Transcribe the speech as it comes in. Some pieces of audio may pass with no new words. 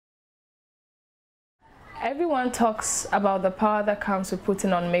Everyone talks about the power that comes with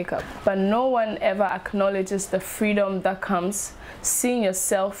putting on makeup, but no one ever acknowledges the freedom that comes seeing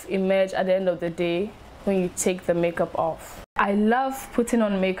yourself emerge at the end of the day when you take the makeup off. I love putting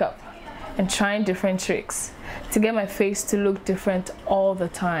on makeup and trying different tricks to get my face to look different all the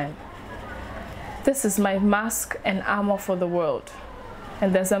time. This is my mask and armor for the world,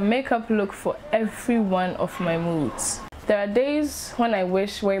 and there's a makeup look for every one of my moods. There are days when I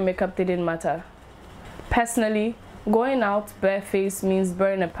wish wearing makeup didn't matter. Personally, going out barefaced means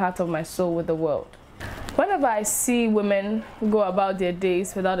burying a part of my soul with the world. Whenever I see women go about their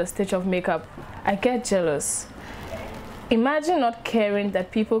days without a stitch of makeup, I get jealous. Imagine not caring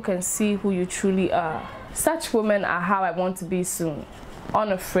that people can see who you truly are. Such women are how I want to be soon,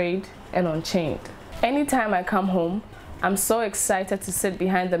 unafraid and unchained. Anytime I come home, I'm so excited to sit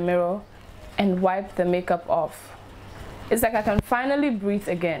behind the mirror and wipe the makeup off. It's like I can finally breathe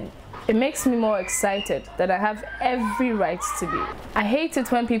again. It makes me more excited that I have every right to be. I hate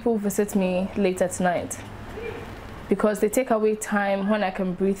it when people visit me late at night because they take away time when I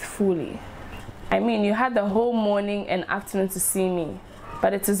can breathe fully. I mean, you had the whole morning and afternoon to see me,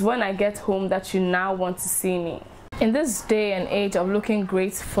 but it is when I get home that you now want to see me. In this day and age of looking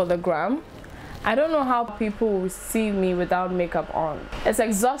great for the gram, I don't know how people will see me without makeup on. It's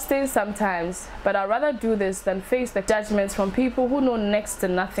exhausting sometimes, but I'd rather do this than face the judgments from people who know next to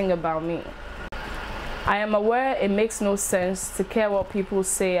nothing about me. I am aware it makes no sense to care what people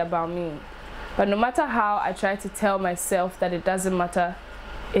say about me, but no matter how I try to tell myself that it doesn't matter,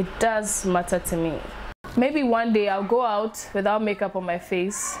 it does matter to me. Maybe one day I'll go out without makeup on my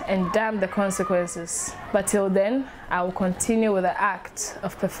face and damn the consequences, but till then, I will continue with the act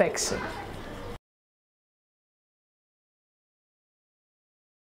of perfection.